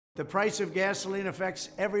The price of gasoline affects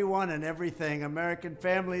everyone and everything. American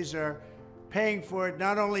families are paying for it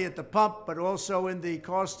not only at the pump, but also in the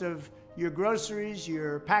cost of your groceries,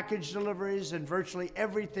 your package deliveries, and virtually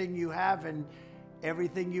everything you have and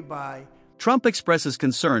everything you buy. Trump expresses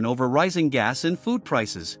concern over rising gas and food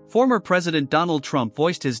prices. Former President Donald Trump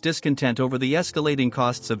voiced his discontent over the escalating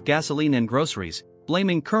costs of gasoline and groceries,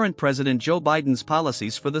 blaming current President Joe Biden's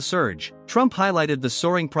policies for the surge. Trump highlighted the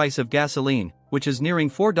soaring price of gasoline, which is nearing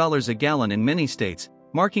 $4 a gallon in many states,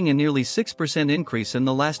 marking a nearly 6% increase in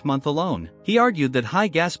the last month alone. He argued that high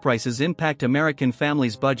gas prices impact American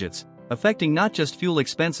families' budgets, affecting not just fuel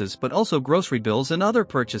expenses but also grocery bills and other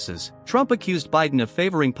purchases. Trump accused Biden of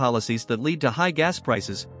favoring policies that lead to high gas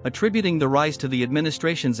prices, attributing the rise to the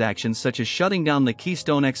administration's actions such as shutting down the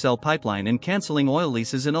Keystone XL pipeline and canceling oil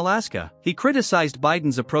leases in Alaska. He criticized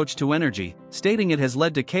Biden's approach to energy, stating it has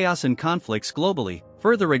led to chaos and conflicts globally,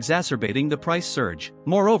 further exacerbating the price surge.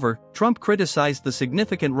 Moreover, Trump criticized the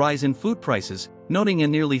significant rise in food prices, noting a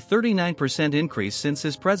nearly 39% increase since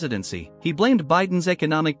his presidency. He blamed Biden's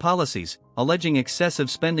economic policies, alleging excessive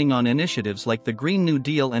spending on initiatives like the Green New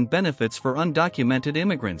Deal and benefits for undocumented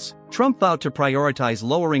immigrants. Trump vowed to prioritize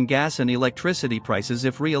lowering gas and electricity prices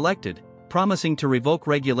if re-elected, promising to revoke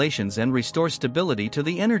regulations and restore stability to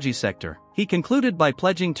the energy sector. He concluded by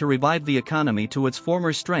pledging to revive the economy to its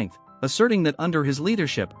former strength, asserting that under his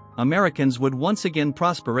leadership, Americans would once again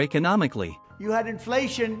prosper economically. You had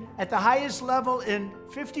inflation at the highest level in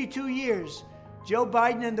 52 years. Joe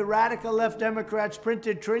Biden and the radical left Democrats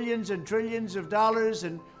printed trillions and trillions of dollars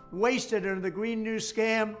and wasted on the Green New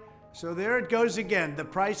scam. So there it goes again. The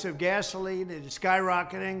price of gasoline is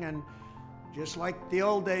skyrocketing, and just like the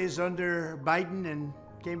old days under Biden, and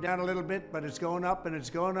came down a little bit, but it's going up and it's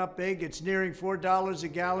going up big. It's nearing $4 a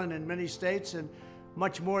gallon in many states and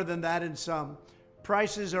much more than that in some.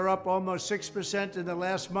 Prices are up almost 6% in the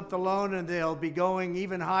last month alone, and they'll be going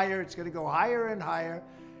even higher. It's going to go higher and higher.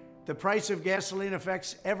 The price of gasoline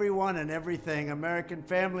affects everyone and everything. American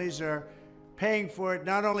families are paying for it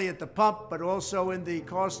not only at the pump, but also in the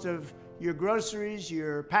cost of your groceries,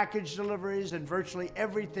 your package deliveries, and virtually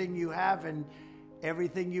everything you have and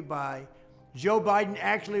everything you buy. Joe Biden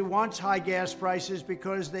actually wants high gas prices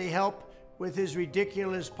because they help with his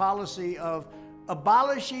ridiculous policy of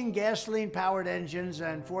abolishing gasoline-powered engines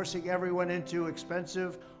and forcing everyone into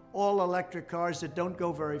expensive all-electric cars that don't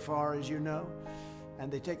go very far, as you know,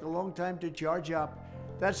 and they take a long time to charge up.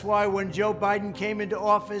 That's why when Joe Biden came into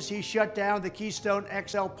office, he shut down the Keystone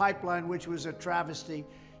XL pipeline, which was a travesty.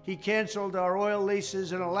 He canceled our oil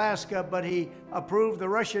leases in Alaska, but he approved the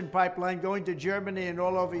Russian pipeline going to Germany and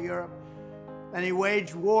all over Europe. And he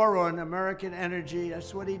waged war on American energy.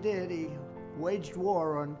 That's what he did. He waged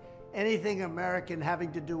war on anything American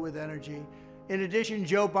having to do with energy. In addition,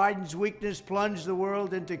 Joe Biden's weakness plunged the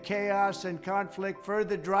world into chaos and conflict,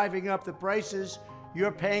 further driving up the prices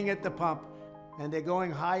you're paying at the pump. And they're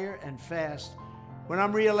going higher and fast. When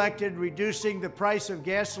I'm reelected, reducing the price of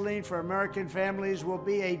gasoline for American families will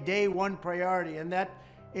be a day one priority, and that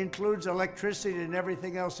includes electricity and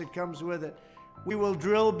everything else that comes with it. We will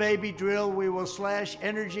drill, baby, drill. We will slash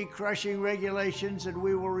energy-crushing regulations, and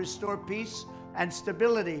we will restore peace and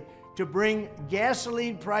stability to bring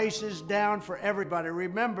gasoline prices down for everybody.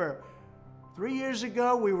 Remember, 3 years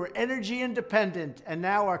ago, we were energy independent, and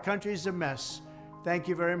now our country's a mess. Thank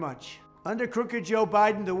you very much. Under crooked Joe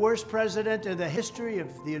Biden, the worst president in the history of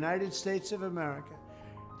the United States of America,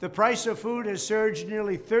 the price of food has surged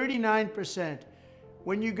nearly 39%.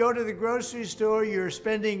 When you go to the grocery store, you're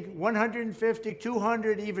spending $150,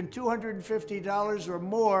 $200, even $250 or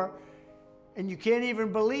more, and you can't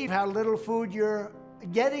even believe how little food you're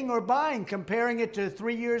getting or buying, comparing it to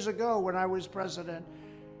 3 years ago when I was president.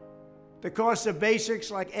 The cost of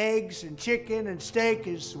basics like eggs and chicken and steak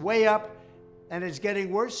is way up, and it's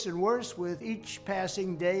getting worse and worse with each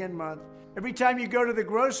passing day and month. Every time you go to the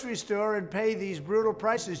grocery store and pay these brutal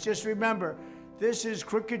prices, just remember, this is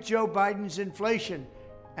crooked Joe Biden's inflation,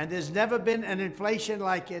 and there's never been an inflation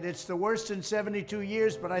like it. It's the worst in 72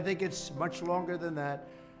 years, but I think it's much longer than that.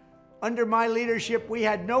 Under my leadership, we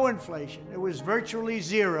had no inflation. It was virtually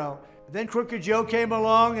zero. Then crooked Joe came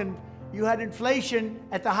along, and you had inflation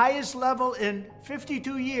at the highest level in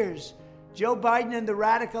 52 years. Joe Biden and the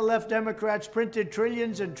radical left Democrats printed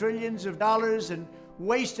trillions and trillions of dollars and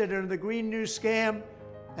wasted on the Green New scam.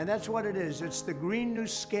 And that's what it is. It's the Green New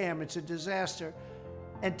scam. It's a disaster.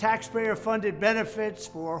 And taxpayer-funded benefits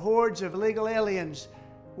for hordes of illegal aliens.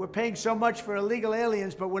 We're paying so much for illegal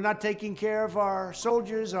aliens, but we're not taking care of our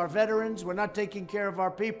soldiers, our veterans. We're not taking care of our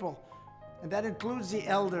people. and that includes the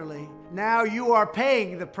elderly. Now you are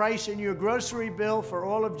paying the price in your grocery bill for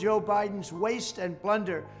all of Joe Biden's waste and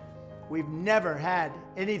plunder. We've never had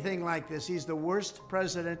anything like this. He's the worst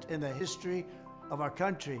president in the history of our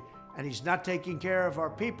country, and he's not taking care of our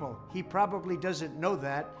people. He probably doesn't know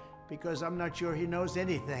that, because I'm not sure he knows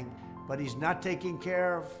anything, but he's not taking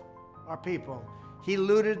care of our people. He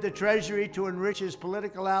looted the Treasury to enrich his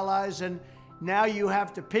political allies, and now you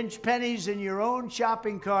have to pinch pennies in your own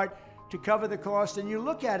shopping cart to cover the cost. And you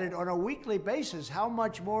look at it on a weekly basis, how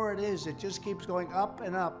much more it is. It just keeps going up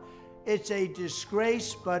and up. It's a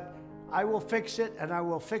disgrace, but I will fix it, and I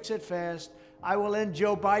will fix it fast. I will end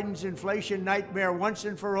Joe Biden's inflation nightmare once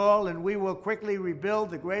and for all, and we will quickly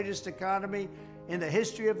rebuild the greatest economy in the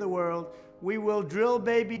history of the world. We will drill,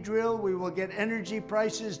 baby, drill. We will get energy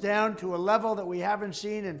prices down to a level that we haven't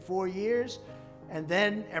seen in 4 years, and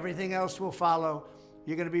then everything else will follow.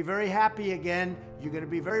 You're going to be very happy again. You're going to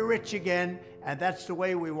be very rich again, and that's the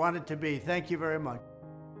way we want it to be. Thank you very much.